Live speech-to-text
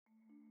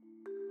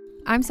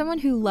I'm someone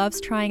who loves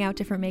trying out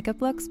different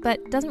makeup looks,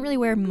 but doesn't really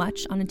wear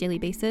much on a daily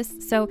basis,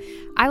 so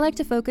I like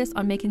to focus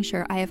on making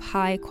sure I have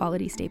high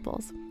quality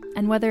staples.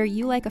 And whether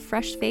you like a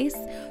fresh face,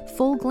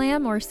 full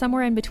glam, or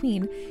somewhere in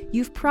between,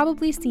 you've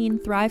probably seen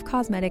Thrive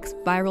Causemetics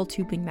Viral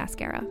Tubing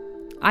Mascara.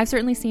 I've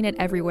certainly seen it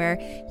everywhere.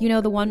 You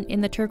know, the one in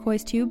the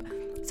turquoise tube?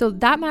 So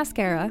that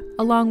mascara,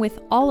 along with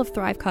all of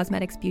Thrive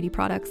Causemetics beauty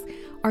products,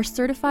 are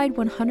certified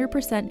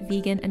 100%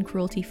 vegan and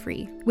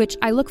cruelty-free, which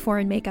I look for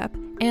in makeup,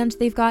 and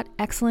they've got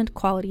excellent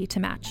quality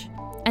to match.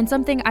 And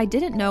something I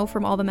didn't know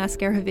from all the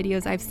mascara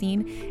videos I've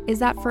seen is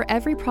that for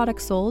every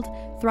product sold,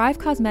 Thrive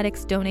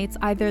Causemetics donates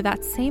either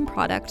that same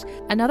product,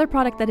 another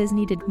product that is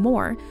needed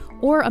more,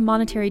 or a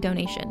monetary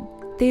donation.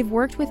 They've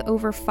worked with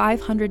over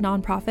 500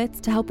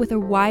 nonprofits to help with a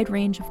wide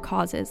range of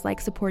causes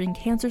like supporting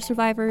cancer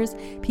survivors,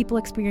 people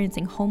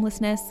experiencing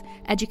homelessness,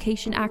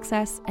 education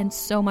access, and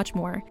so much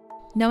more.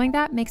 Knowing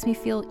that makes me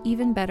feel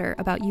even better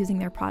about using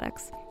their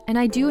products. And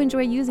I do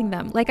enjoy using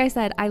them. Like I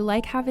said, I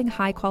like having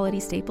high quality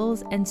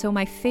staples, and so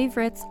my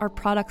favorites are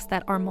products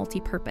that are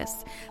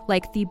multi-purpose,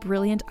 like the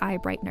Brilliant Eye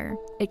Brightener.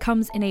 It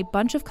comes in a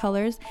bunch of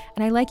colors,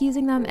 and I like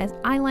using them as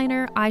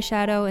eyeliner,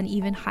 eyeshadow, and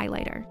even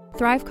highlighter.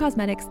 Thrive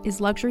Causemetics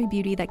is luxury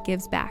beauty that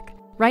gives back.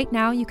 Right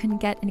now, you can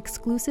get an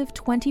exclusive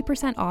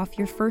 20% off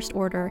your first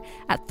order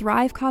at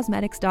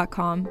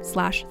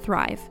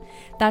thrivecausemetics.com/thrive.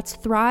 That's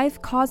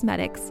Thrive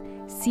Causemetics,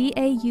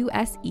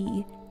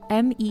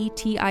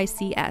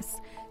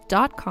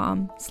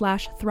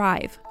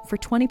 CAUSEMETICS.com/thrive for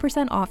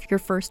 20% off your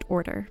first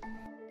order.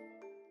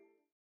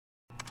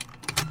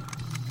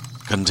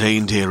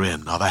 Contained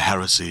herein are the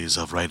heresies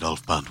of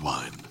Radolf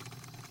Burntwine,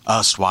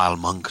 erstwhile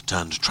monk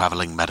turned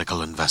traveling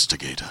medical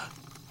investigator.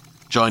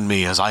 Join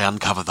me as I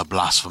uncover the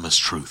blasphemous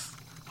truth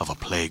of a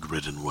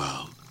plague-ridden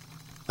world,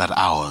 that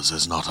ours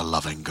is not a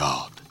loving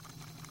God,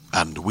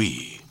 and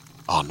we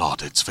are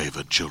not its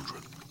favored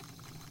children.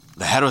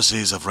 The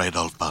Heresies of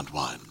Radolf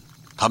Burntwine,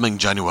 coming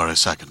January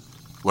 2nd,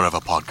 wherever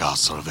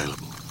podcasts are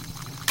available.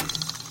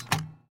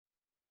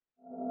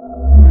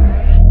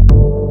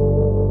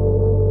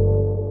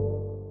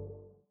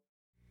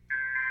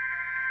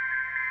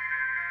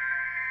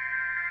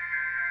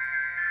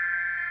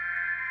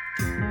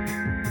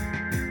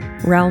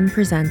 Realm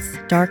presents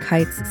Dark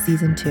Heights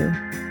Season 2,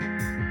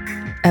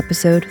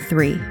 Episode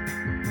 3.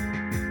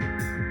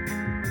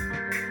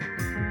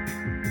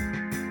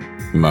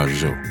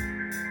 Majot.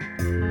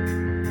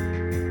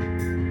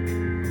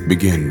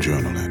 Begin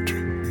journal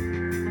entry.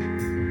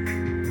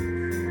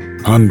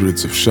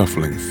 Hundreds of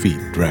shuffling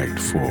feet dragged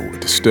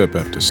forward, step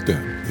after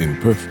step, in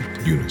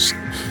perfect unison.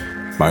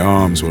 My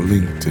arms were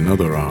linked in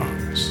other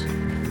arms.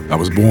 I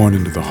was born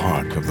into the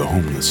heart of the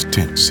homeless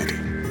tent city.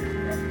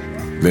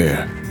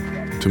 There,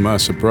 to my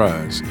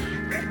surprise,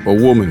 a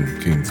woman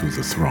came through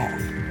the throng.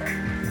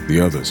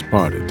 The others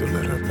parted to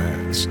let her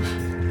pass.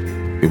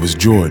 It was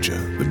Georgia,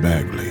 the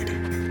bag lady.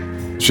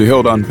 She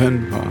held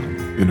Anpen Pan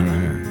in her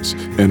hands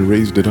and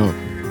raised it up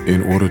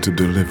in order to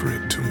deliver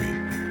it to me.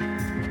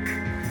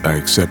 I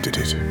accepted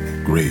it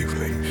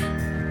gravely.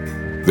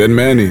 Then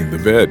Manny, the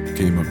vet,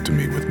 came up to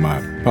me with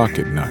my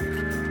pocket knife,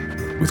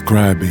 with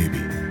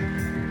Crybaby.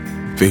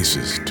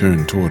 Faces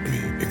turned toward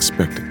me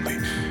expectantly,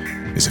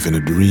 as if in a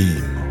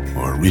dream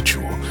or a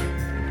ritual.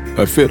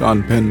 I fit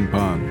Anpen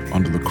Pan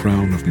onto the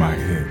crown of my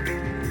head,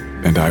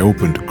 and I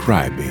opened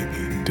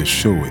Crybaby to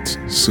show its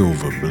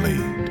silver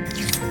blade,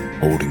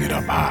 holding it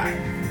up high.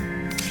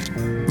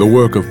 The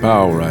work of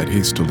power I'd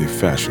hastily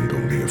fashioned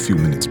only a few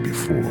minutes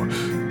before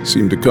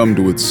seemed to come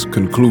to its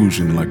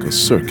conclusion like a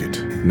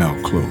circuit now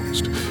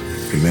closed.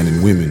 The men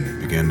and women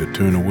began to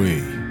turn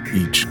away,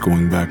 each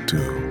going back to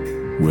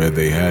where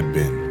they had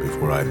been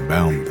before I'd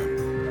bound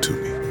them to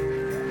me.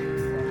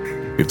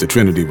 If the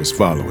Trinity was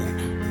following,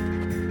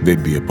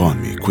 they'd be upon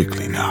me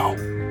quickly now.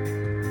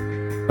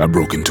 I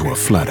broke into a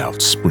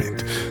flat-out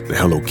sprint, the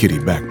Hello Kitty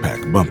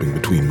backpack bumping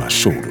between my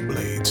shoulder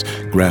blades,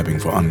 grabbing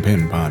for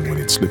Anpen Pan when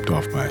it slipped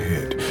off my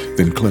head,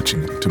 then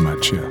clutching it to my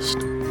chest.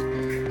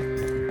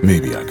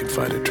 Maybe I could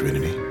fight a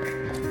Trinity,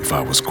 if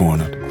I was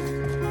cornered.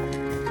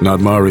 Not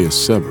Marius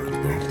Severin,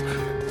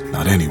 though.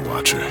 Not any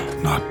watcher,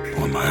 not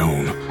on my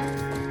own.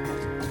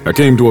 I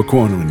came to a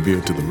corner and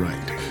veered to the right.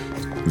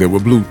 There were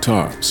blue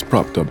tarps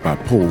propped up by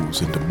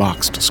poles into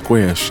boxed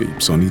square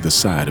shapes on either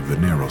side of the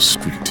narrow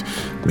street,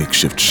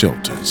 makeshift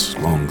shelters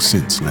long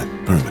since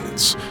lent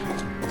permanence.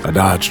 I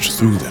dodged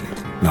through them,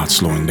 not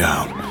slowing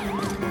down.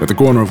 At the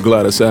corner of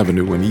Gladys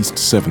Avenue and East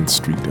 7th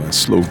Street, I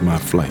slowed my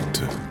flight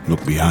to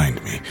look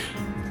behind me.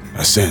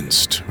 I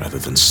sensed, rather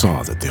than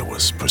saw, that there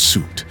was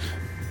pursuit.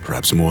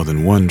 Perhaps more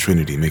than one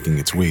Trinity making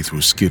its way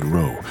through Skid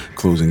Row,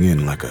 closing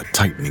in like a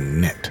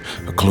tightening net,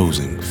 a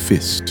closing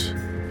fist.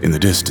 In the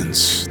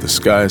distance, the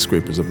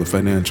skyscrapers of the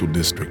financial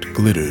district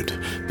glittered,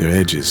 their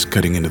edges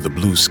cutting into the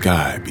blue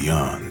sky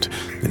beyond.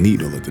 The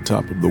needle at the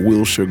top of the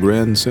Wilshire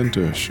Grand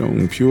Center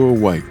shone pure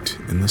white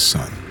in the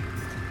sun.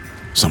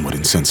 Somewhat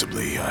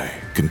insensibly, I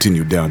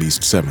continued down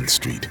East 7th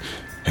Street,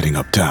 heading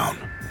uptown.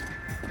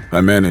 I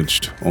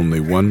managed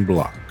only one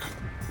block.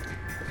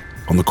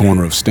 On the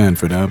corner of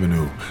Stanford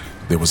Avenue,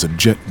 there was a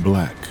jet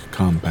black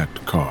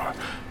compact car.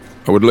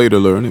 I would later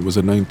learn it was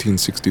a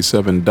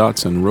 1967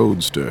 Datsun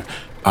Roadster,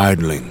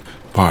 idling,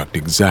 parked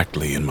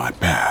exactly in my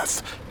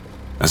path.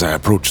 As I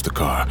approached the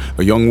car,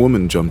 a young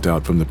woman jumped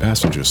out from the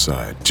passenger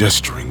side,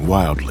 gesturing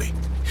wildly.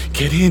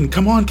 "Get in!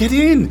 Come on, get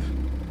in!"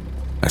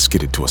 I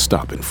skidded to a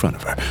stop in front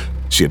of her.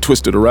 She had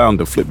twisted around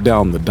to flip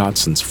down the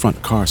Datsun's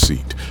front car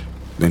seat.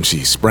 Then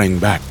she sprang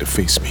back to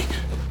face me.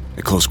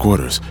 At close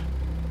quarters,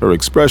 her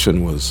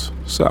expression was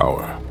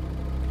sour.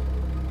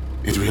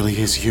 "It really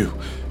is you,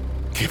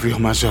 Gabriel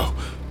Majot."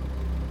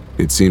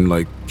 It seemed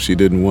like she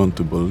didn't want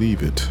to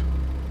believe it.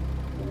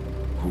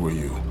 "Who are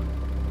you?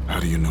 How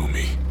do you know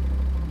me?"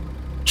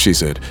 She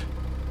said,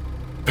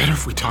 "Better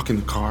if we talk in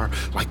the car,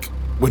 like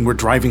when we're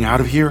driving out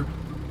of here?"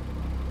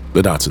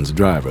 The Datsun's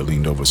driver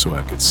leaned over so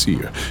I could see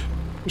her.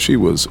 She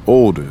was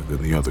older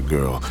than the other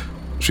girl.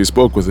 She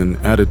spoke with an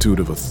attitude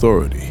of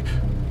authority.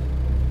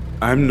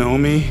 "I'm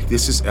Nomi.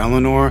 This is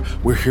Eleanor.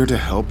 We're here to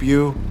help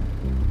you."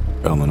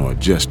 Eleanor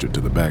gestured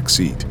to the back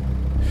seat.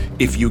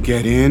 "If you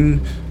get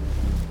in..."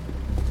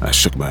 I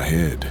shook my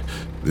head.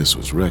 This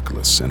was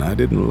reckless, and I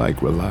didn't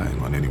like relying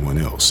on anyone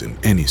else in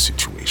any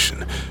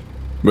situation.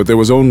 But there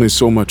was only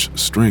so much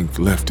strength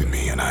left in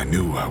me, and I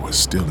knew I was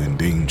still in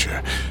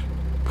danger.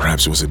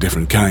 Perhaps it was a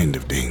different kind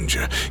of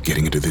danger,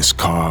 getting into this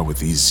car with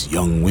these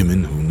young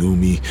women who knew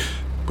me,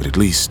 but at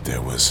least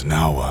there was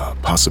now a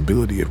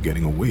possibility of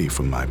getting away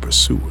from my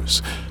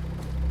pursuers.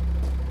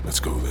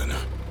 "Let's go then."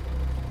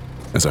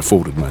 As I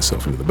folded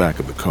myself into the back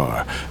of the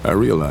car, I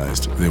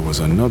realized there was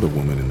another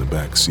woman in the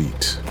back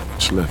seat,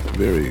 which left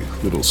very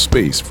little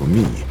space for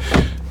me.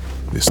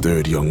 This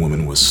third young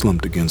woman was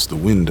slumped against the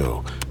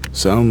window,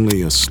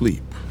 soundly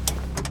asleep.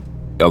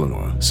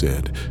 Eleanor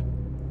said,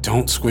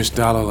 "Don't squish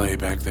Dalalay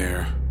back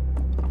there."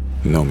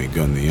 Nomi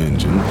gunned the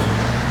engine,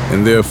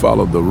 and there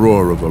followed the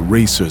roar of a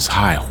racer's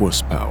high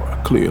horsepower,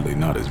 clearly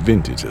not as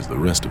vintage as the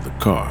rest of the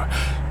car.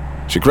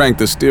 She cranked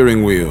the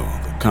steering wheel.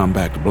 The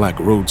compact black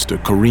roadster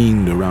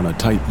careened around a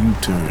tight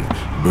U-turn,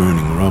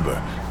 burning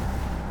rubber.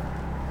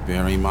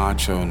 "Very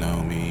macho,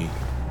 Nomi,"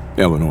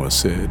 Eleanor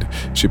said.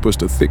 She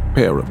pushed a thick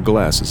pair of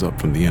glasses up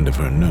from the end of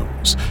her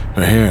nose.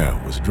 Her hair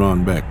was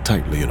drawn back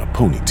tightly in a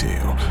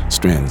ponytail,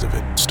 strands of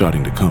it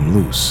starting to come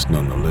loose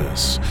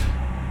nonetheless.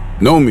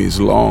 Nomi's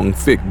long,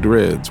 thick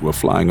dreads were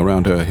flying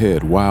around her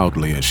head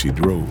wildly as she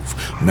drove,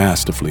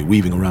 masterfully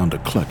weaving around a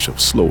clutch of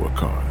slower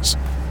cars.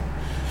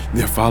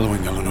 "They're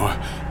following, Eleanor.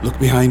 Look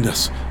behind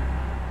us."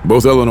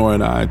 Both Eleanor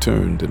and I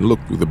turned and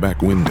looked through the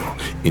back window.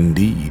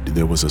 Indeed,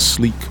 there was a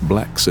sleek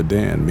black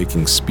sedan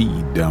making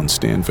speed down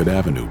Stanford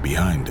Avenue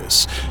behind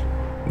us.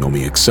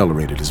 Nomi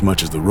accelerated as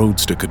much as the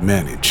roadster could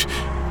manage.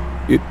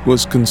 It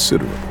was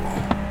considerable.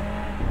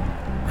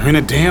 "We're in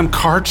a damn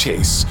car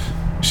chase,"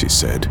 she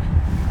said.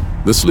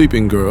 The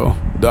sleeping girl,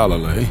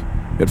 Dalalay,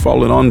 had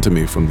fallen onto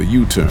me from the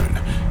U-turn.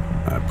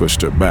 I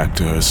pushed her back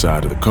to her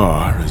side of the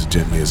car as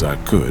gently as I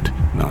could,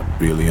 not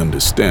really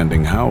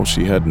understanding how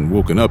she hadn't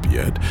woken up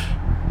yet.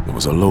 There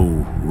was a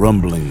low,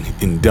 rumbling,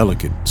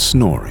 indelicate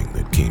snoring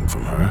that came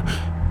from her.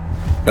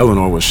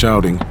 Eleanor was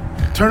shouting,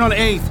 "Turn on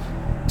 8th!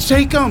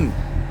 Shake 'em!"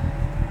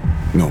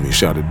 Nomi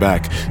shouted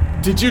back,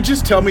 "Did you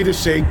just tell me to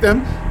shake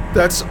them?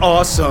 That's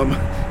awesome!"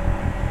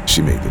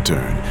 She made the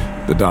turn.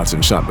 The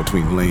Datsun shot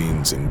between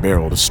lanes and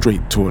barreled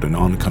straight toward an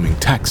oncoming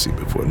taxi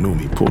before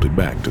Nomi pulled it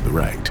back to the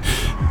right.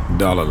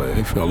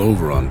 Dalalay fell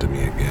over onto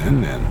me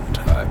again, and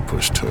I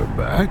pushed her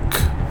back.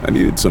 I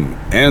needed some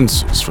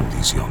answers from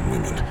these young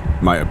women,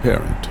 my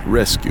apparent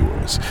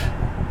rescuers.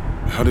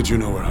 "How did you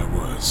know where I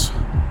was?"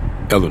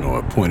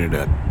 Eleanor pointed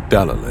at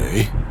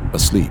Dalalay,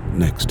 asleep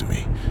next to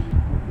me.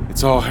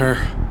 "It's all her.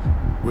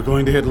 We're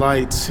going to hit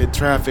lights, hit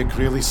traffic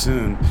really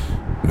soon,"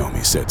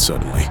 Nomi said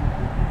suddenly.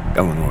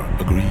 Eleanor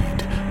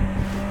agreed.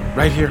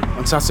 "Right here,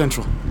 on South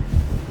Central."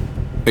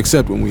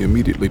 Except when we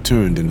immediately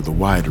turned into the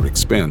wider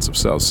expanse of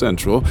South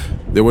Central,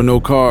 there were no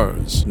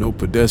cars, no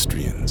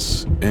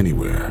pedestrians,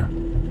 anywhere.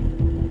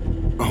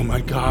 "Oh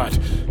my God,"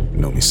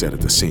 Nomi said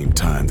at the same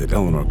time that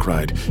Eleanor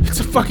cried, "It's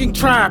a fucking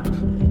trap!"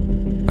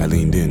 I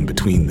leaned in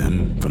between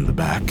them from the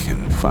back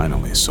and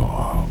finally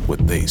saw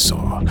what they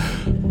saw.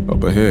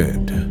 Up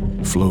ahead,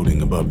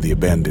 floating above the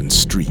abandoned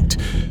street,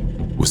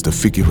 was the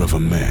figure of a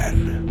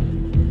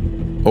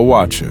man. A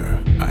watcher,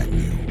 I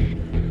knew.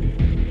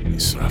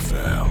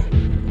 Israfel.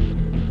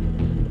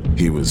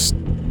 He was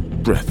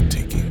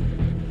breathtaking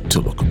to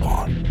look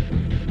upon.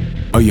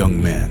 A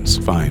young man's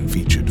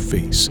fine-featured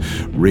face,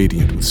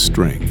 radiant with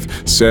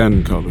strength,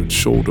 sand-colored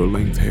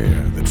shoulder-length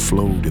hair that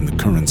flowed in the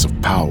currents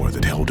of power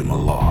that held him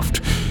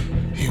aloft.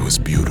 He was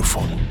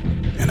beautiful,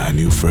 and I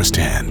knew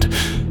firsthand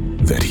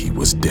that he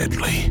was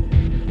deadly.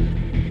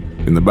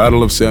 In the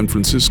Battle of San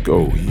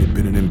Francisco, he had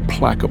been an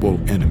implacable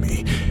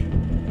enemy.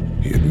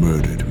 He had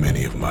murdered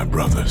many of my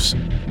brothers.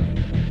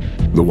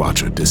 The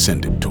Watcher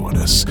descended toward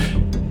us.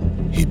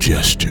 He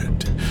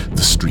gestured.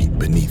 The street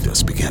beneath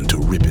us began to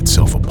rip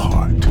itself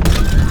apart.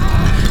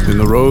 In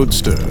the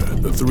roadster,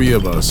 the three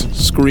of us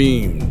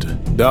screamed.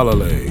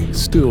 Dalalay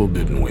still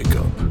didn't wake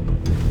up.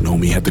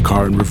 Nomi had the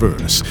car in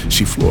reverse.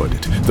 She floored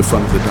it. The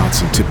front of the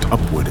Datsun tipped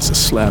upward as a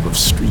slab of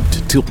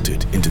street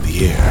tilted into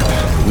the air.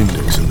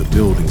 windows in the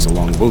buildings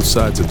along both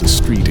sides of the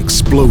street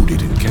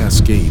exploded in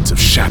cascades of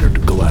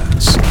shattered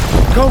glass.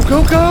 Go,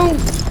 go, go!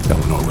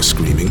 Eleanor was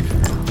screaming.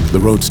 The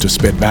roadster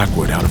sped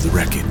backward out of the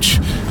wreckage.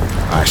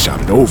 I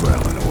shouted over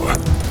Eleanor.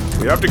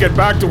 We have to get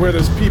back to where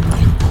there's people.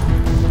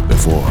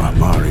 Before,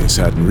 Marius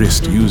hadn't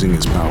risked using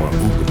his power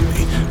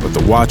openly, but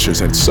the Watchers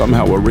had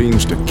somehow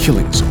arranged a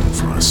killing zone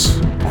for us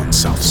on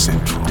South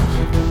Central.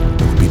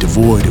 It would be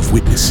devoid of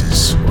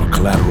witnesses or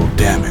collateral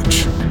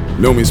damage.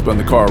 Nomi spun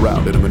the car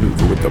around in a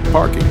maneuver with the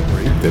parking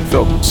brake that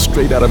felt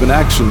straight out of an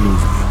action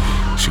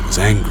movie. She was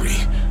angry.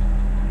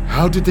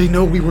 How did they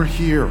know we were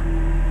here?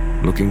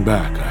 Looking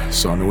back, I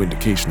saw no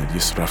indication that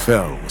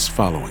Yisrafel was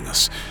following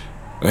us.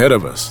 Ahead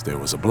of us, there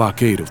was a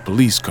blockade of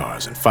police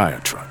cars and fire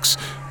trucks,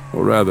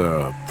 or rather,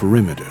 a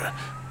perimeter.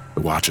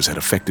 The Watchers had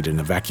effected an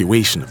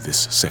evacuation of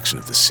this section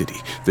of the city.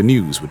 The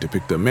news would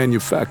depict a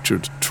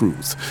manufactured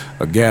truth,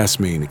 a gas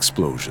main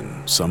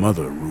explosion, some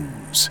other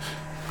ruse.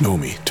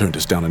 Nomi turned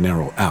us down a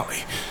narrow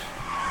alley.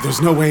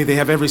 There's no way they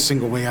have every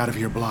single way out of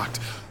here blocked.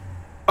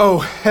 Oh,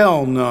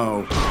 hell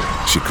no,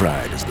 she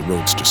cried as the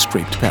roadster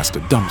scraped past a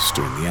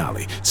dumpster in the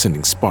alley,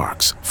 sending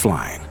sparks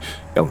flying.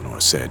 Eleanor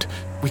said,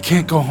 "We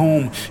can't go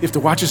home. If the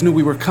Watchers knew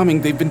we were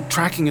coming, they've been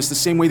tracking us the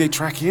same way they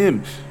track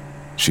him."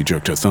 She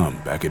jerked her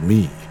thumb back at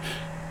me.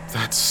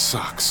 "That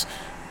sucks,"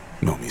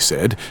 Nomi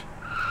said.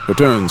 Her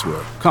turns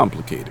were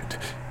complicated.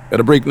 At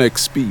a breakneck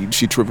speed,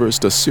 she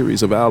traversed a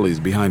series of alleys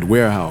behind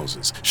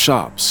warehouses,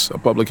 shops, a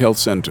public health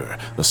center,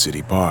 a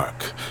city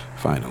park.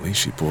 Finally,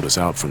 she pulled us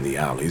out from the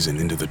alleys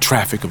and into the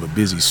traffic of a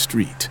busy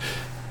street.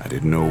 I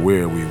didn't know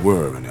where we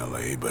were in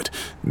L.A., but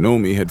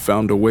Nomi had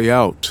found a way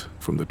out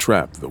from the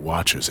trap the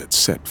Watchers had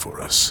set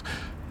for us.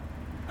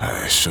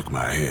 I shook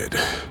my head.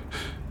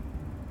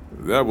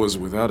 That was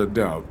without a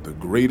doubt the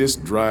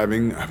greatest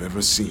driving I've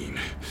ever seen.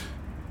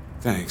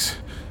 "Thanks,"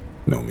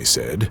 Nomi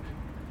said.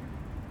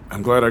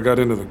 "I'm glad I got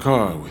into the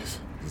car with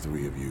the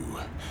three of you."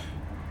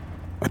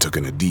 I took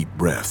in a deep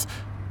breath.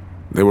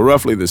 They were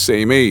roughly the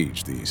same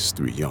age, these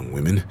three young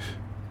women.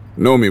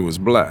 Nomi was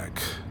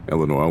black,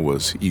 Eleanor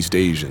was East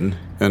Asian,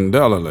 and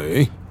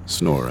Dalalay,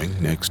 snoring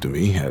next to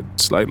me, had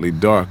slightly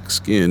dark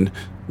skin,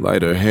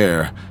 lighter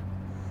hair.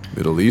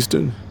 Middle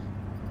Eastern?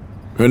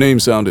 Her name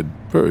sounded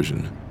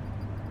Persian.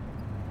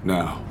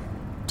 "Now,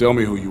 tell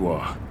me who you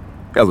are,"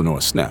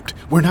 Eleanor snapped.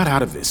 "We're not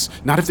out of this.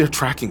 Not if they're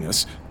tracking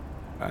us."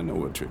 I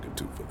know a trick or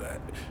two for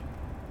that.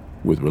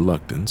 With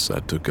reluctance, I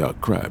took out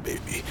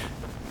Crybaby.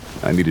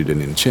 I needed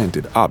an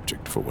enchanted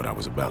object for what I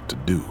was about to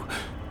do.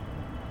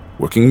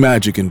 Working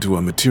magic into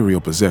a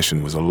material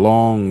possession was a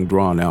long,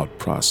 drawn-out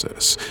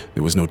process.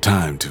 There was no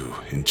time to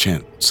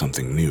enchant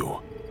something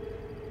new.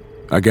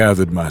 I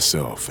gathered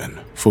myself and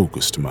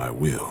focused my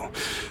will.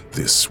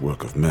 This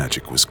work of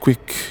magic was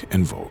quick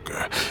and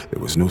vulgar.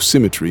 There was no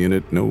symmetry in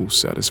it, no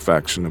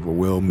satisfaction of a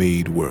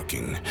well-made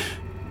working.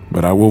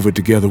 But I wove it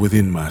together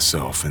within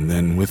myself and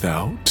then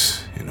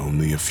without, in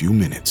only a few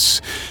minutes.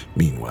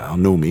 Meanwhile,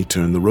 Nomi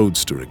turned the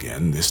roadster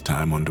again, this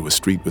time onto a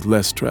street with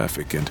less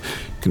traffic, and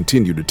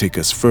continued to take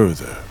us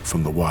further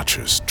from the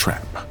Watcher's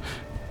trap.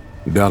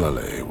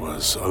 Dalalay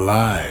was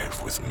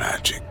alive with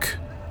magic.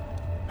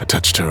 I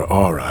touched her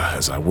aura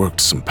as I worked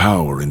some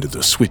power into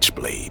the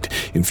switchblade,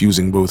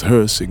 infusing both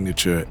her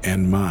signature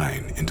and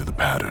mine into the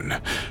pattern.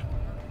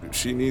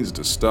 She needs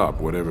to stop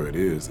whatever it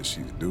is that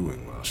she's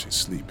doing while she's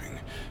sleeping.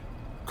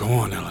 "Go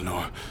on,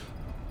 Eleanor,"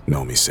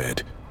 Nomi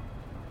said.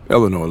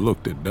 Eleanor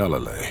looked at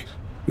Dalalay,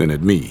 then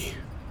at me,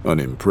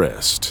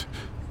 unimpressed.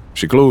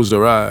 She closed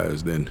her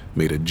eyes, then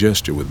made a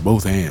gesture with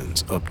both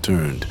hands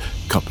upturned,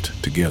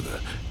 cupped together.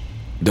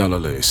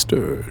 Dalalay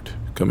stirred,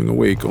 coming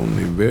awake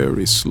only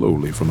very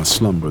slowly from a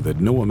slumber that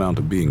no amount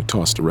of being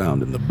tossed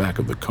around in the back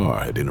of the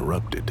car had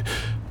interrupted.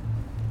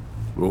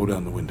 "Roll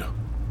down the window,"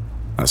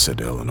 I said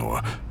to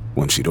Eleanor,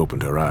 once she'd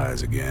opened her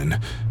eyes again.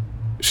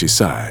 She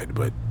sighed,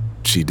 but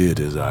she did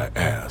as I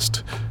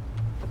asked.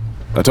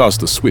 I tossed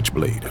the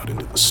switchblade out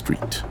into the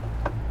street.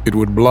 It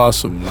would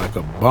blossom like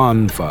a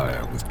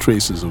bonfire with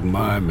traces of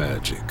my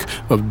magic,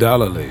 of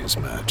Dalalay's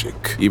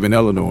magic, even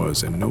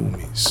Eleanor's and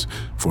Nomi's,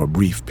 for a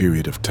brief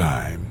period of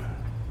time,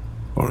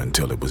 or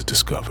until it was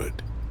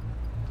discovered.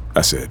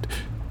 I said,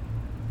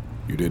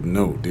 "You didn't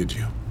know, did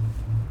you?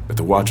 That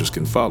the Watchers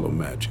can follow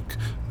magic,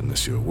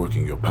 unless you're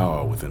working your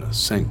power within a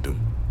sanctum."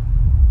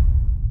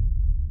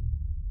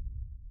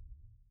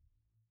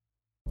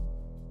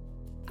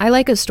 I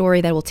like a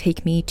story that will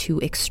take me to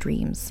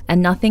extremes,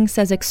 and nothing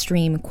says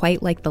extreme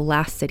quite like The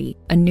Last City,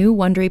 a new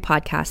Wondery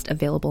podcast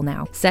available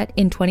now. Set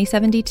in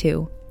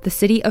 2072, the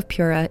city of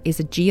Pura is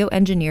a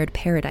geoengineered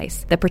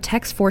paradise that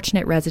protects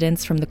fortunate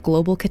residents from the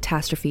global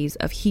catastrophes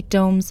of heat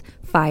domes,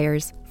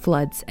 fires,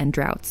 floods, and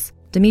droughts.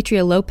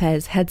 Demetria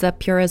Lopez heads up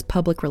Pura's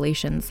public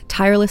relations,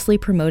 tirelessly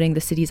promoting the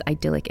city's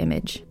idyllic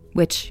image,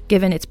 which,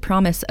 given its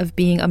promise of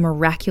being a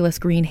miraculous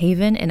green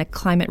haven in a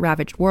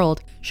climate-ravaged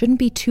world, shouldn't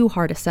be too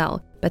hard to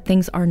sell. But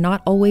things are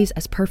not always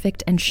as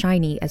perfect and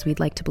shiny as we'd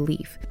like to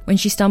believe. When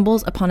she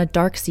stumbles upon a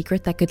dark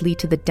secret that could lead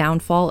to the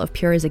downfall of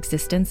Pura's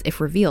existence if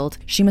revealed,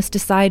 she must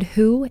decide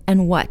who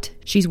and what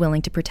she's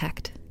willing to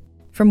protect.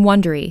 From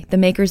Wondery, the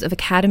makers of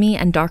Academy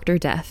and Dr.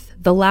 Death,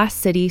 The Last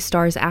City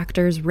stars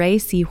actors Ray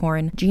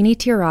Seahorn, Jeannie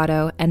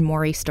Tirado, and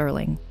Maury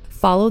Sterling.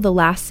 Follow The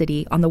Last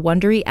City on the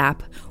Wondery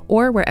app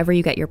or wherever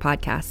you get your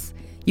podcasts.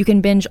 You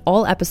can binge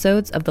all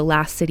episodes of The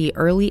Last City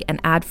early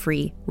and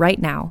ad-free right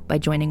now by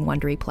joining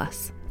Wondery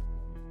Plus.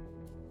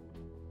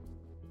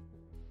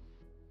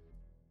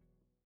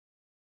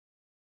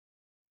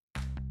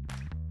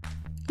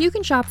 You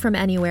can shop from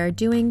anywhere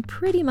doing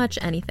pretty much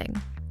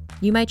anything.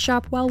 You might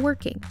shop while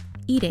working,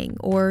 eating,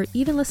 or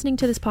even listening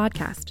to this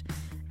podcast.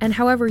 And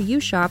however you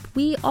shop,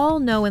 we all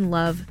know and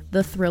love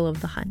the thrill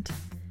of the hunt.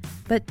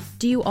 But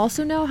do you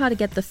also know how to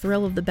get the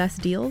thrill of the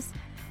best deals?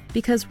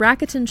 Because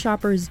Rakuten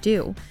shoppers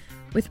do.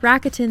 With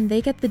Rakuten,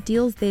 they get the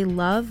deals they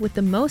love with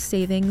the most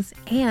savings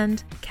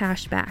and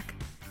cash back.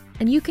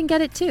 And you can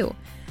get it too.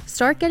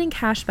 Start getting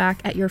cash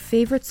back at your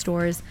favorite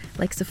stores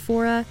like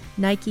Sephora,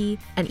 Nike,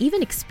 and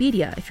even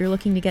Expedia if you're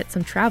looking to get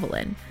some travel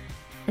in.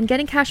 And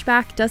getting cash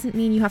back doesn't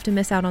mean you have to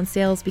miss out on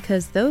sales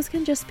because those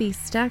can just be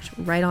stacked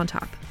right on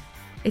top.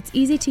 It's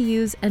easy to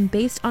use and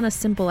based on a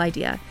simple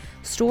idea.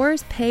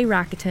 Stores pay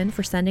Rakuten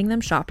for sending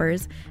them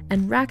shoppers,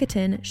 and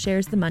Rakuten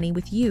shares the money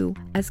with you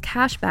as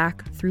cash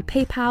back through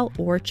PayPal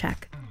or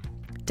check.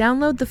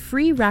 Download the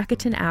free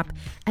Rakuten app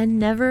and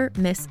never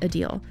miss a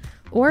deal.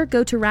 Or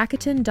go to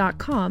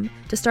Rakuten.com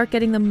to start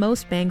getting the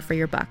most bang for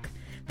your buck.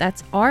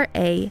 That's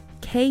Rakuten.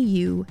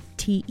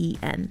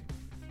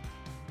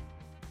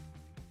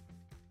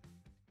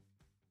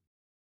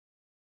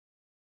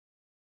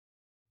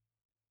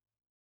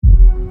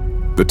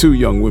 The two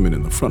young women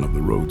in the front of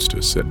the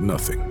roadster said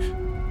nothing.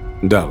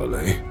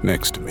 Dalalay,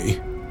 next to me,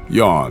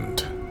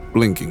 yawned,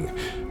 blinking.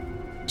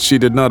 She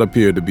did not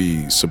appear to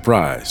be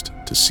surprised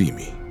to see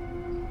me.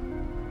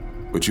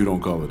 But you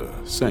don't call it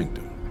a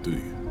sanctum, do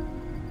you?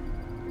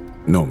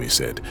 Nomi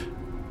said,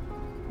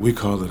 We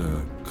call it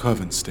a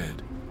covenstead.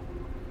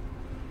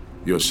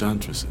 Your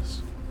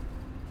chantresses.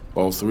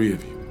 All three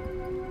of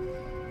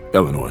you.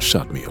 Eleanor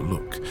shot me a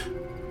look.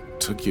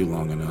 Took you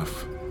long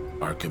enough,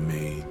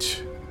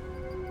 Archimage.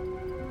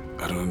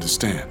 I don't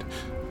understand.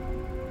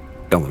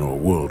 Eleanor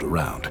whirled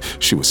around.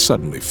 She was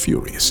suddenly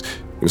furious.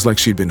 It was like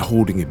she'd been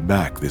holding it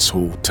back this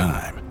whole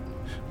time.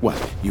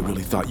 What, you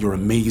really thought your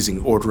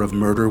amazing order of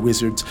murder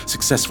wizards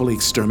successfully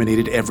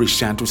exterminated every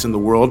chantress in the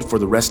world for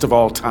the rest of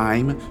all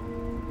time?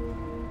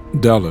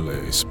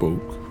 Dalalay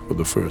spoke for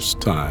the first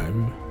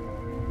time.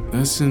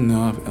 That's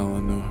enough,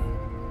 Eleanor.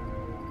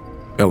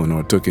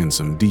 Eleanor took in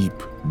some deep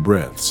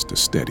breaths to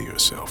steady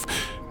herself.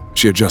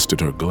 She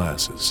adjusted her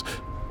glasses.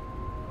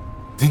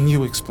 Then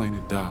you explain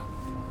it, Dal.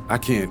 I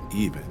can't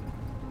even.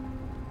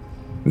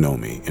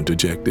 Nomi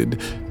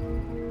interjected.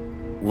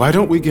 Why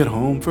don't we get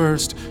home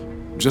first?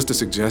 Just a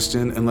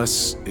suggestion,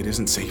 unless it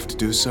isn't safe to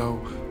do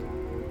so.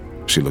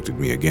 She looked at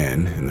me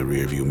again in the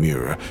rearview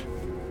mirror.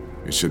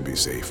 It should be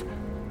safe.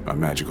 Our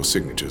magical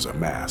signatures are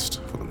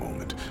masked for the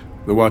moment.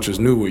 The Watchers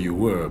knew where you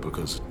were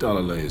because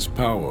Dalalay's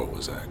power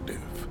was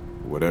active.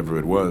 Whatever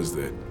it was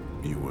that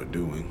you were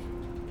doing,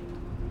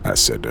 I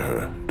said to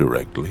her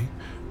directly.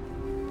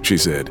 She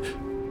said,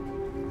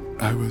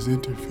 I was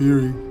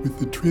interfering with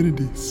the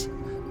Trinities.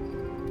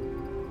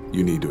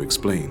 You need to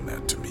explain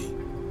that to me.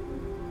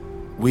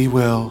 We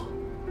will,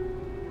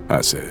 I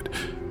said.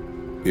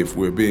 If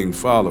we're being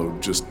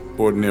followed, just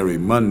ordinary,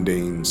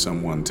 mundane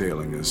someone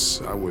tailing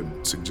us, I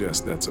would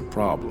suggest that's a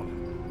problem.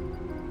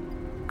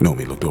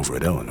 Nomi looked over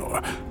at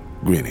Eleanor,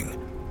 grinning.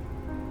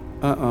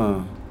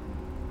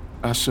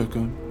 I shook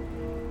him.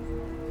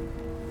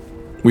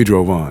 We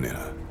drove on in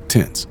a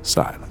tense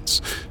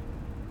silence.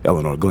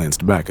 Eleanor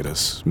glanced back at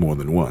us more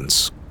than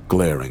once,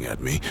 glaring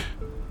at me,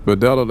 but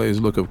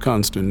Dalalay's look of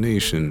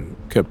consternation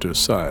kept her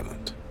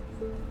silent.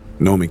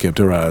 Nomi kept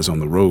her eyes on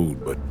the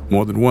road, but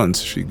more than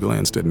once she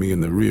glanced at me in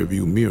the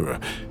rearview mirror,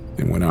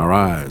 and when our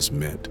eyes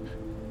met,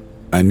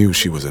 I knew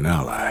she was an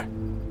ally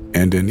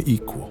and an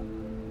equal.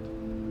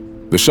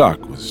 The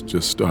shock was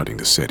just starting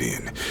to set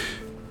in.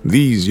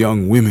 These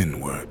young women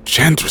were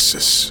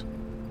chantresses.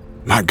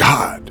 My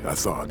God, I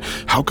thought,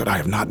 how could I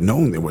have not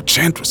known there were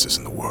chantresses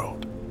in the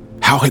world?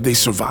 How had they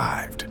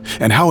survived?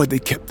 And how had they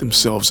kept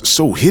themselves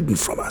so hidden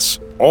from us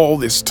all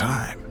this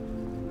time?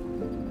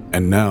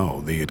 And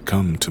now they had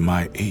come to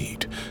my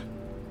aid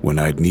when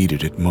I'd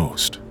needed it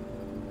most.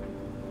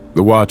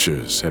 The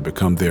Watchers had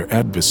become their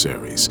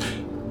adversaries,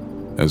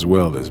 as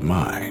well as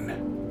mine.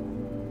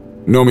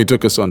 Nomi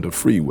took us onto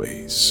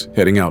freeways,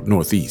 heading out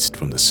northeast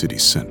from the city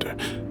center.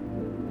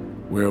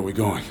 Where are we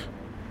going?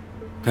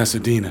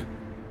 Pasadena.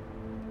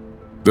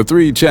 The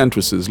three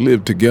chantresses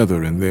lived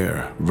together in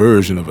their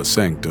version of a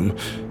sanctum,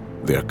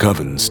 their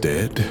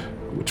covenstead,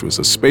 which was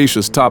a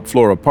spacious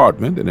top-floor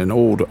apartment in an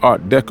old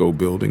Art Deco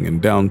building in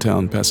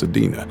downtown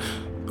Pasadena,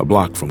 a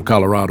block from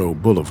Colorado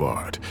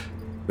Boulevard.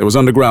 There was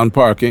underground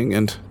parking,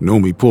 and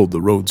Nomi pulled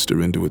the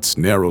roadster into its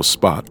narrow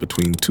spot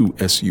between two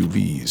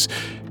SUVs.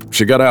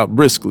 She got out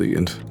briskly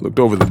and looked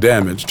over the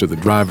damage to the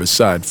driver's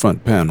side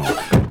front panel,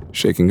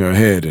 shaking her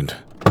head and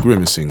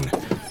grimacing.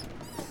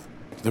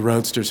 The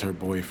roadster's her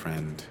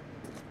boyfriend,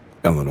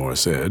 Eleanor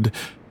said.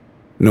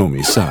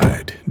 Nomi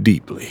sighed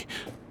deeply.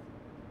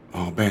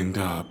 all banged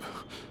up.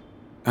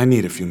 I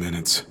need a few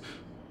minutes.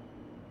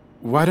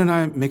 Why don't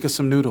I make us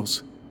some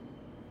noodles?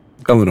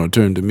 Eleanor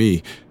turned to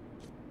me.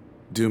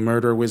 Do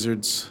murder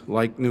wizards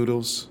like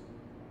noodles?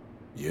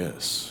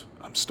 Yes,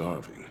 I'm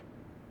starving.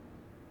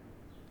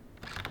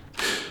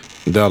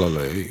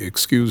 Dalalay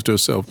excused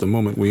herself the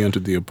moment we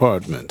entered the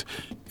apartment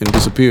and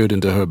disappeared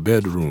into her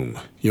bedroom,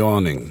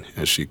 yawning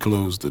as she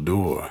closed the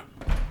door.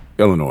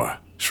 Eleanor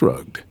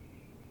shrugged.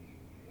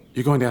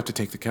 You're going to have to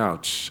take the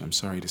couch, I'm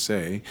sorry to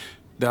say.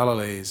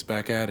 Dalalay's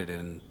back at it,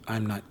 and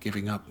I'm not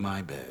giving up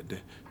my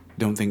bed.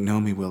 Don't think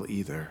Nomi will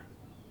either.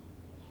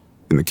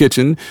 In the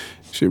kitchen,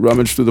 she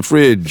rummaged through the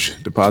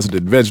fridge,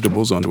 deposited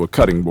vegetables onto a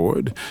cutting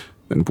board,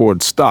 then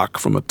poured stock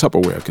from a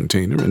Tupperware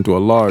container into a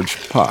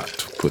large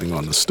pot, putting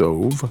on the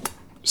stove,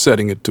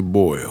 setting it to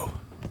boil.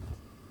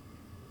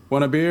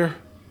 Want a beer?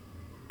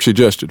 She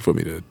gestured for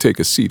me to take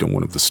a seat on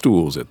one of the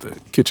stools at the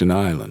kitchen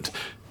island.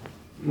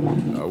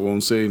 I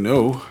won't say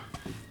no.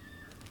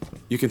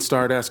 You can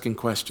start asking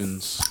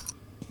questions.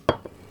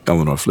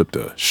 Eleanor flipped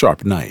a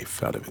sharp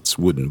knife out of its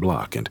wooden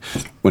block and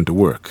went to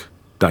work,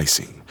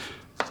 dicing.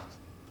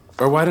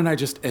 Or why don't I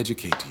just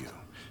educate you?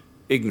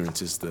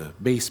 Ignorance is the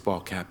baseball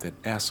cap that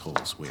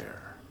assholes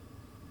wear.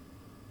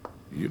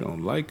 You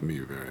don't like me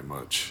very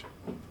much.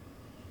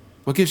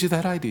 What gives you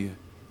that idea?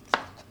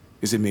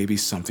 Is it maybe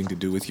something to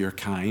do with your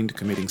kind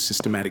committing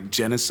systematic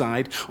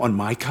genocide on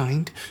my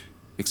kind?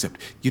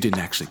 Except you didn't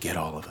actually get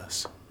all of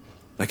us.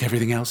 Like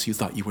everything else you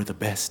thought you were the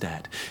best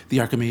at, the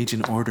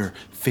Archimagian Order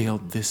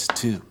failed this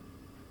too.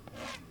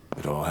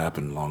 It all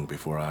happened long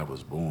before I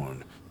was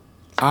born.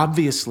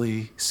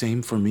 Obviously,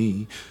 same for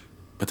me,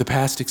 but the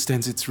past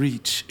extends its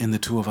reach in the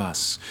two of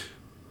us.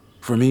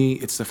 For me,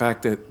 it's the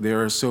fact that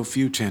there are so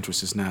few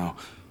Chantresses now,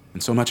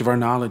 and so much of our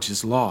knowledge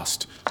is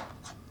lost.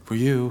 For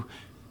you,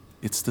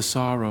 it's the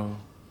sorrow.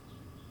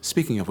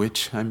 Speaking of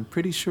which, I'm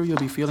pretty sure you'll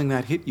be feeling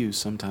that hit you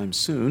sometime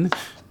soon,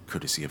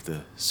 courtesy of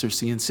the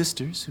Circean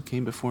sisters who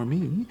came before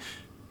me.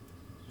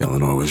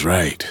 Eleanor was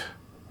right.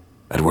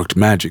 I'd worked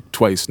magic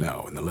twice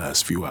now in the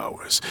last few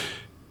hours.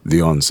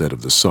 The onset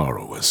of the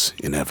sorrow was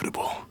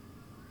inevitable.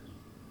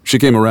 She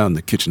came around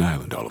the kitchen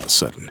island all of a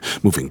sudden,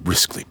 moving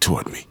briskly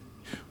toward me.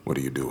 What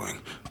are you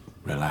doing?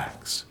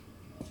 Relax.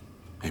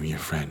 I'm your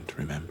friend,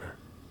 remember?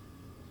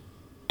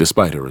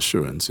 Despite her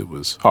assurance, it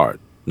was hard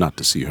not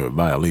to see her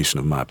violation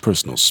of my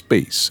personal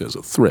space as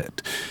a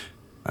threat.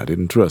 I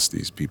didn't trust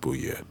these people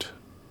yet.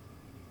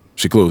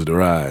 She closed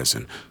her eyes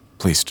and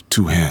placed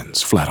two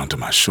hands flat onto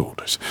my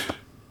shoulders.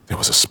 There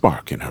was a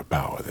spark in her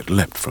power that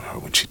leapt from her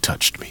when she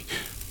touched me.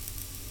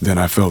 Then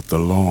I felt the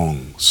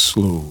long,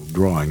 slow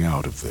drawing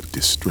out of the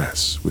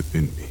distress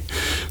within me,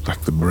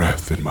 like the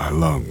breath in my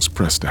lungs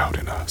pressed out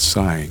in a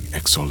sighing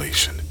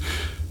exhalation.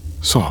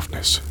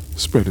 Softness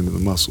spread into the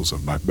muscles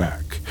of my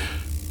back.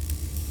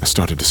 I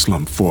started to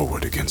slump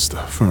forward against the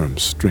firm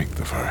strength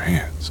of her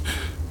hands.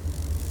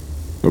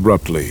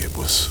 Abruptly, it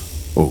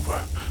was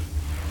over.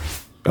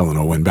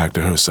 Eleanor went back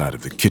to her side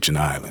of the kitchen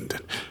island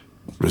and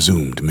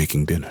resumed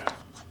making dinner.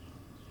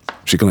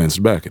 She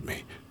glanced back at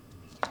me.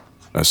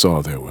 I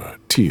saw there were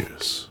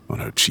tears on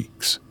her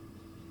cheeks.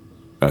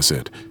 I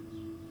said,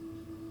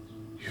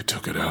 "You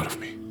took it out of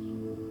me."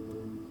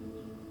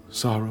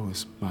 Sorrow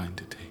is mine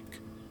to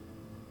take.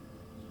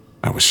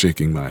 I was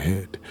shaking my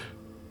head.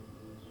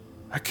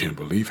 I can't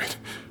believe it.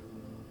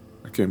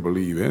 I can't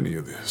believe any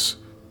of this.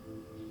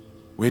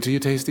 Wait till you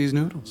taste these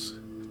noodles.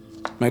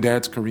 My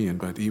dad's Korean,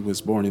 but he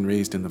was born and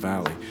raised in the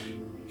valley.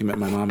 He met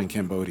my mom in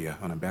Cambodia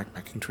on a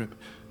backpacking trip.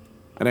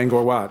 At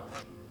Angkor Wat,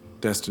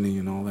 destiny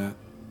and all that.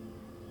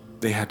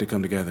 They had to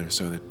come together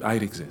so that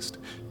I'd exist.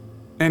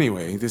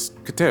 Anyway, this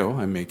kateo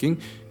I'm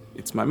making,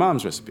 it's my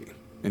mom's recipe.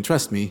 And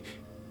trust me,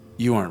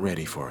 you aren't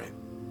ready for it.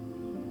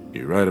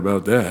 You're right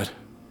about that.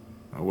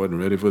 I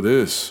wasn't ready for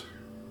this.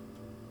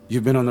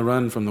 You've been on the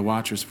run from the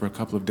Watchers for a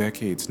couple of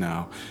decades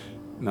now,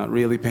 not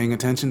really paying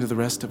attention to the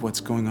rest of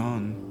what's going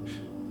on.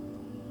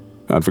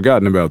 I'd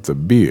forgotten about the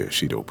beer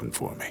she'd opened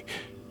for me.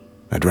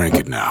 I drank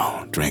it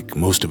now, drank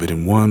most of it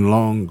in one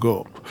long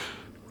gulp.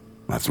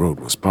 My throat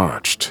was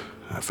parched.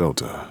 I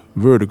felt a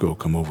vertigo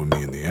come over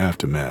me in the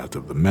aftermath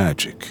of the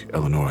magic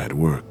Eleanor had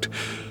worked.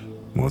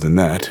 More than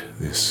that,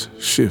 this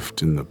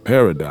shift in the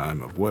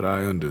paradigm of what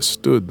I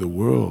understood the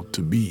world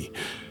to be.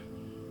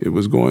 It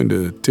was going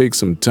to take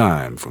some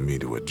time for me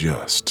to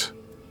adjust.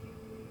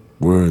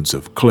 Words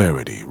of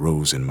clarity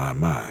rose in my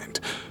mind,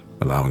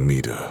 allowing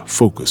me to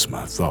focus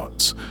my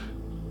thoughts.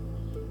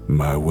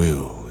 My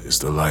will is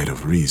the light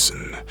of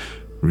reason.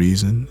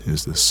 Reason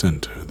is the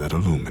center that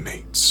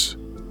illuminates.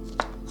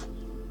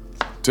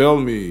 Tell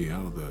me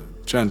how the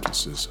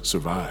Chantresses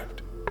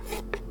survived.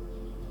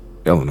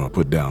 Eleanor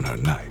put down her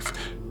knife.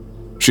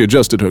 She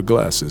adjusted her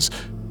glasses,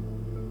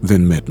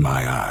 then met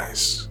my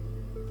eyes.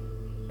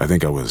 I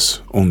think I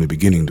was only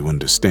beginning to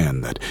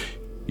understand that,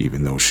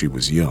 even though she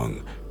was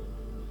young,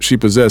 she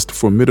possessed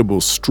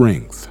formidable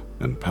strength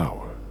and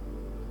power.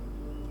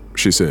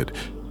 She said,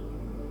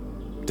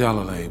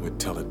 Dalalay would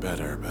tell it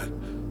better, but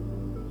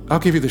I'll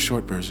give you the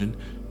short version.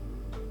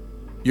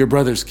 Your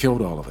brothers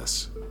killed all of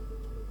us,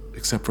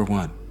 except for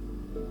one.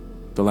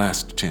 the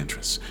last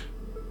Chantress.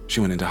 She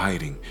went into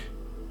hiding.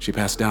 She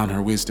passed down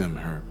her wisdom,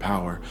 her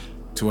power,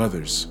 to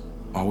others,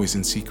 always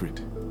in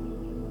secret.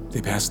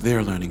 They passed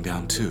their learning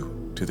down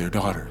too, to their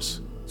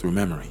daughters, through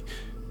memory.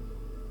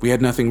 We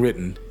had nothing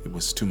written. It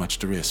was too much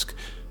to risk.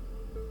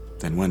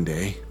 Then one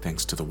day,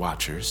 thanks to the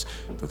Watchers,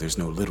 though there's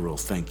no literal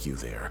thank you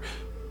there,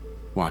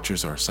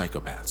 Watchers are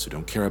psychopaths who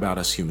don't care about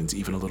us humans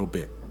even a little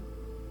bit.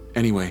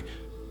 Anyway,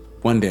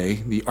 one day,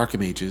 the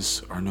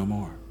Archimages are no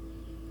more.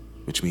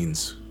 Which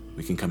means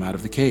we can come out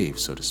of the cave,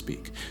 so to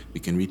speak. We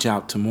can reach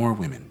out to more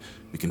women.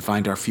 We can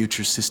find our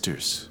future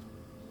sisters.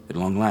 At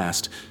long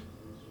last,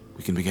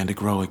 we can begin to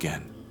grow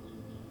again.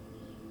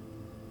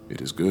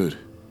 It is good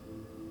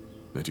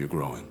that you're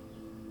growing,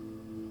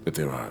 that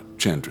there are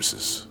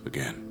Chantresses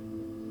again.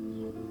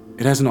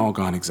 It hasn't all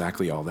gone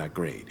exactly all that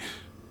great.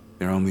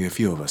 There are only a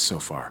few of us so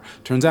far.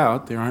 Turns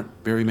out there aren't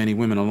very many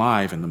women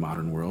alive in the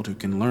modern world who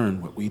can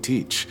learn what we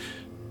teach.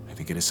 I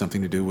think it has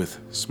something to do with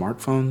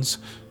smartphones.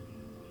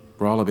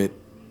 We're all a bit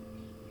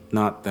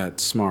not that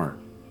smart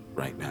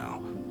right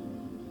now.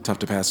 Tough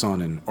to pass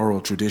on an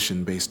oral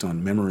tradition based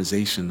on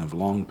memorization of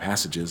long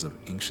passages of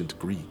ancient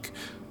Greek.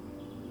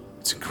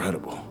 It's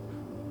incredible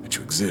that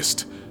you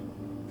exist.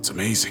 It's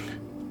amazing.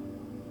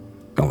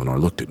 Eleanor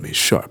looked at me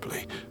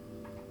sharply.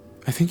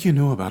 I think you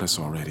knew about us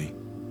already.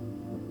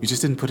 You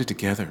just didn't put it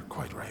together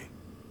quite right.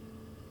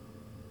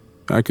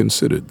 I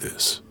considered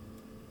this,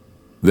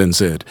 then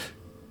said,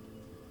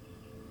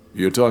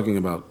 "You're talking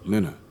about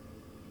Lena?"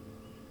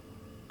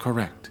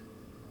 Correct.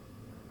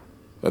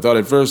 I thought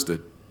at first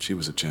that she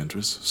was a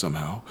Chantress,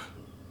 somehow,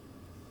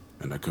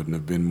 and I couldn't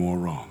have been more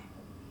wrong.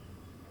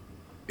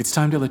 It's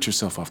time to let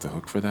yourself off the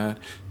hook for that.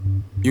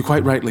 You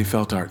quite rightly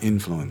felt our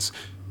influence.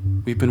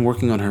 We've been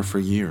working on her for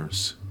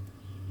years.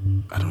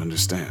 I don't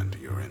understand.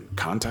 You're in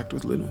contact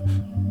with Lena?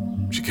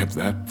 She kept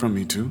that from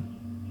me too?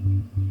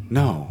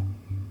 No.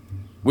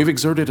 We've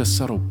exerted a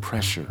subtle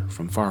pressure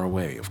from far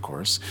away, of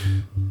course.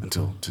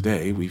 Until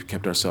today, we've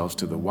kept ourselves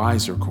to the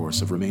wiser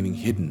course of remaining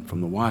hidden from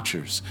the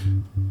Watchers.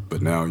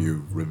 But now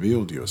you've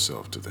revealed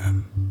yourself to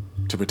them.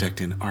 To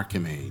protect an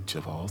Archimage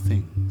of all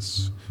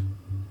things.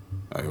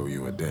 I owe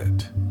you a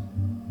debt.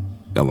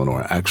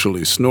 Eleanor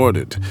actually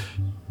snorted.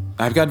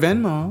 I've got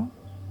Venmo.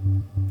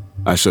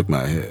 I shook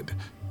my head.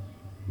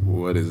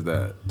 What is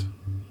that?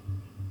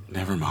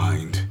 Never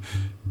mind.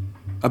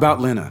 About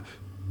Lena.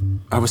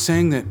 I was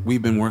saying that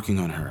we've been working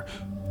on her.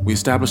 We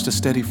established a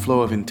steady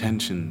flow of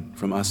intention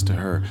from us to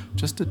her.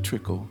 Just a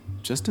trickle.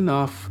 Just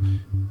enough.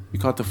 You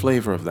caught the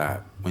flavor of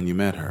that when you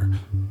met her,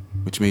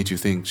 which made you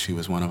think she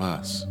was one of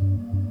us.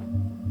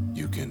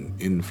 You can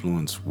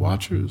influence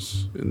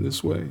Watchers in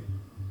this way?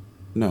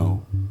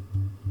 No.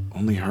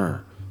 Only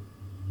her.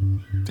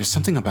 There's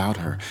something about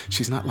her.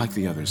 She's not like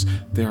the others.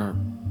 There are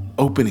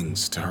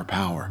openings to her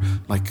power,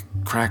 like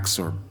cracks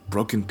or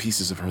broken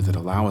pieces of her that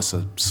allow us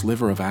a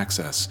sliver of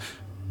access.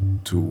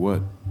 To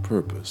what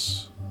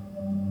purpose?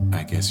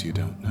 I guess you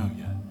don't know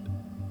yet.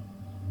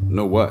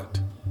 Know what?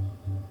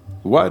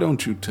 Why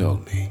don't you tell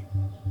me?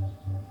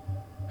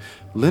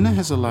 Lena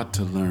has a lot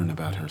to learn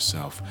about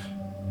herself.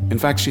 In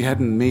fact, she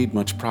hadn't made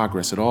much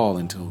progress at all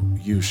until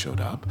you showed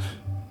up.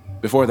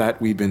 Before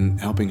that, we'd been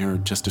helping her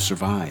just to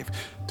survive,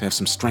 to have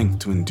some strength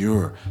to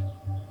endure.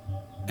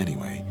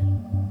 Anyway,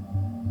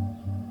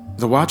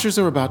 the Watchers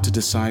are about to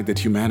decide that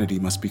humanity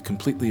must be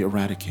completely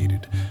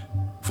eradicated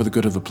for the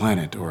good of the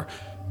planet, or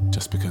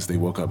just because they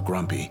woke up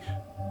grumpy.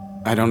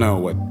 I don't know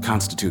what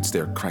constitutes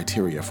their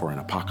criteria for an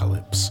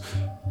apocalypse.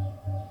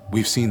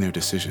 We've seen their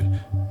decision.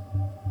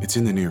 It's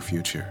in the near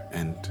future,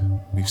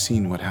 and we've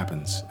seen what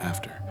happens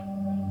after.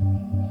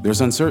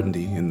 There's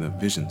uncertainty in the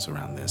visions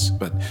around this,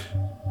 but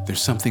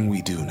there's something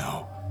we do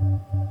know.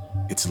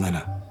 It's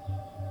Lena.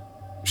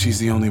 She's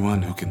the only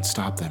one who can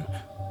stop them.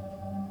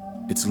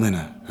 It's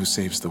Lena who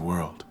saves the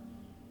world.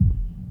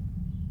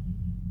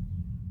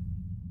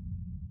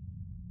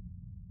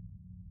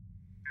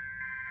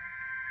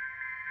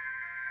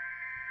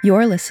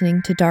 You're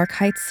listening to Dark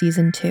Heights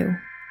Season 2.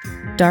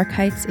 Dark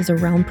Heights is a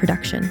Realm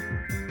production.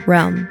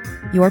 Realm,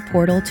 your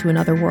portal to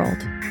another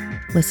world.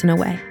 Listen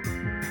away.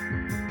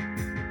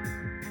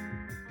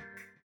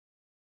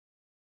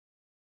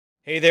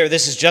 Hey there,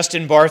 this is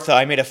Justin Bartha.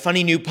 I made a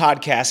funny new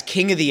podcast,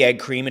 King of the Egg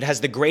Cream. It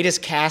has the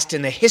greatest cast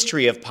in the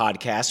history of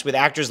podcasts with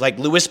actors like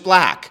Louis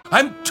Black.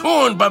 I'm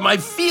torn by my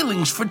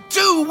feelings for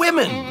two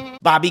women.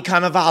 Bobby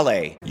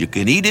Cannavale. You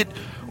can eat it,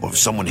 or if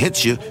someone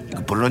hits you, you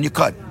can put it on your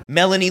cut.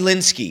 Melanie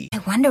Linsky. I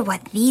wonder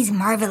what these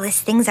marvelous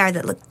things are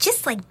that look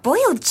just like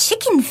boiled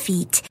chicken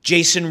feet.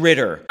 Jason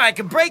Ritter. I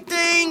can break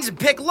things and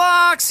pick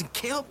locks and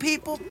kill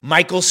people.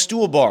 Michael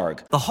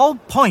Stuhlbarg. The whole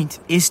point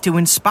is to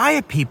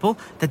inspire people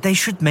that they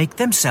should make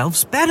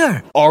themselves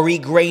better. Ari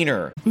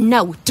Grainer.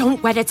 No,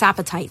 don't whet its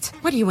appetite.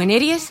 What are you, an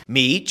idiot?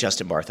 Me,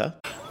 Justin Bartha.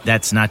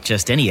 That's not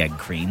just any egg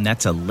cream,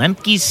 that's a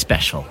Lemke's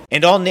special.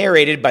 And all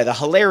narrated by the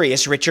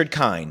hilarious Richard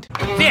Kind.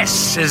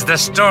 This is the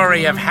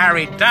story of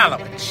Harry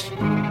Dalowitz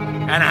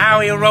and how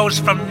he rose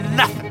from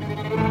nothing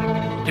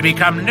to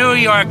become New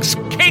York's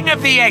King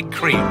of the Egg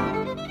Cream.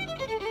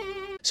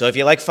 So if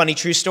you like funny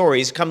true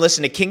stories, come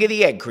listen to King of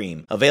the Egg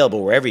Cream,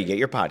 available wherever you get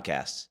your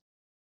podcasts.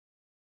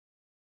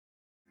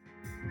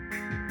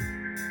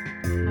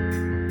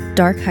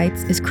 Dark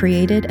Heights is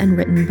created and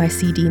written by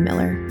C.D.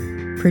 Miller,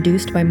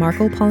 produced by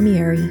Marco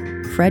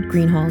Palmieri, Fred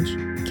Greenhalgh,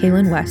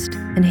 Kaylin West,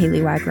 and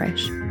Haley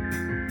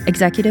Wagreich.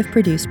 Executive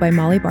produced by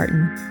Molly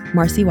Barton,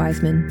 Marcy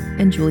Wiseman,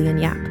 and Julian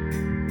Yap.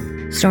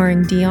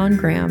 Starring Dion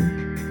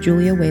Graham,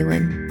 Julia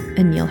Whalen,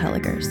 and Neil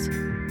Helligers.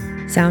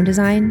 Sound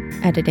design,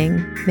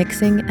 editing,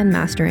 mixing, and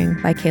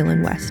mastering by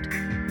Kaylin West.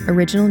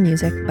 Original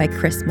music by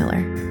Chris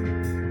Miller.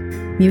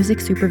 Music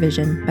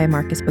supervision by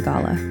Marcus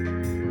Bagala.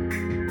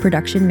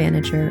 Production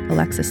manager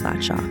Alexis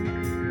Latshaw.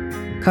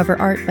 Cover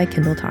art by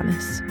Kendall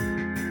Thomas.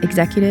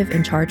 Executive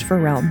in charge for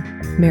Realm,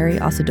 Mary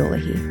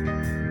Osadolahi.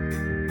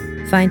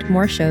 Find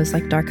more shows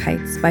like Dark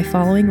Heights by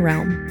following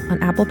Realm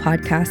on Apple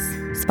Podcasts,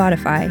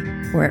 Spotify,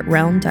 or at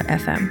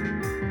realm.fm.